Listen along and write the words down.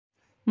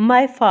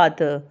My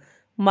father.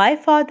 My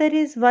father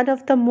is one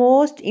of the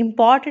most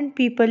important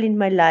people in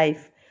my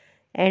life,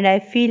 and I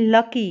feel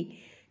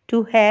lucky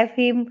to have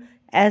him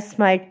as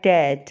my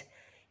dad.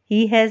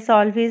 He has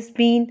always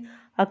been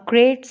a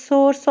great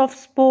source of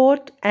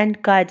support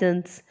and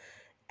guidance,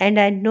 and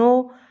I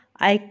know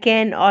I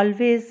can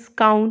always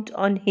count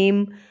on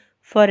him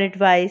for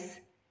advice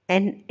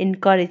and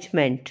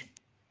encouragement.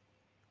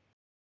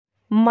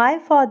 My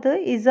father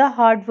is a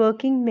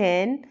hardworking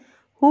man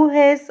who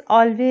has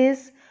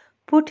always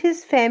put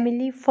his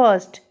family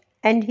first,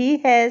 and he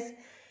has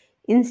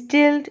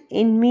instilled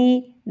in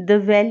me the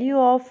value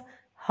of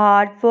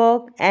hard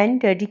work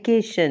and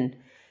dedication.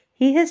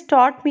 He has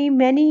taught me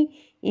many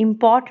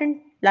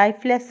important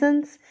life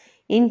lessons,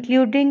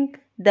 including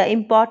the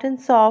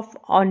importance of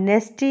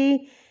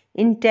honesty,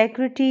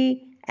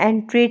 integrity,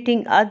 and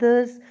treating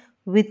others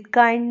with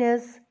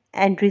kindness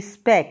and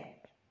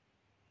respect.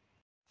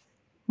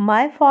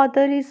 My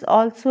father is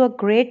also a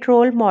great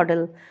role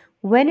model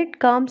when it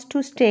comes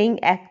to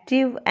staying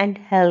active and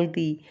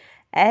healthy.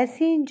 As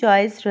he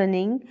enjoys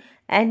running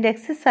and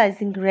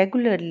exercising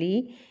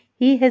regularly,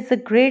 he has a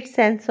great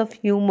sense of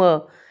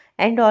humor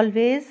and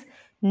always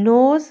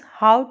knows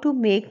how to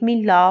make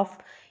me laugh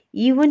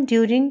even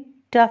during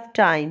tough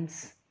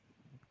times.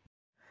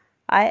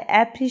 I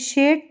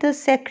appreciate the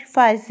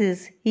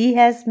sacrifices he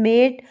has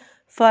made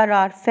for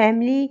our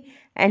family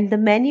and the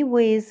many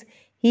ways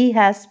he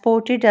has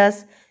supported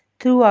us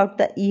throughout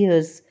the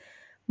years.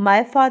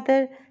 My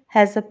father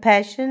has a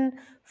passion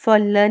for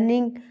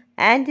learning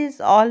and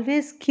is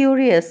always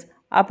curious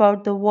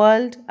about the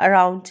world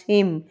around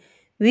him,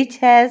 which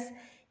has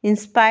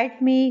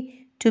inspired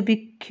me to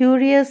be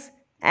curious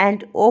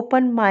and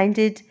open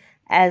minded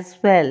as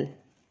well.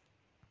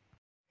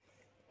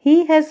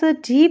 He has a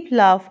deep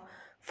love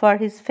for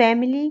his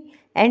family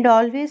and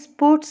always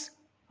puts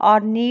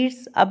our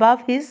needs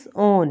above his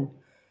own.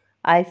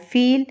 I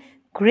feel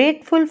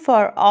grateful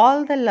for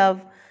all the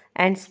love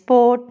and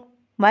support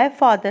my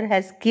father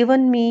has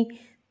given me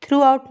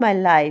throughout my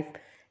life,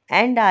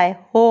 and I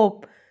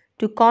hope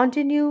to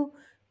continue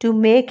to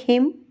make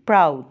him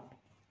proud.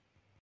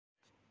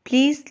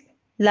 Please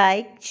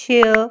like,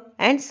 share,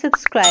 and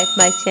subscribe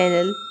my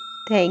channel.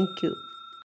 Thank you.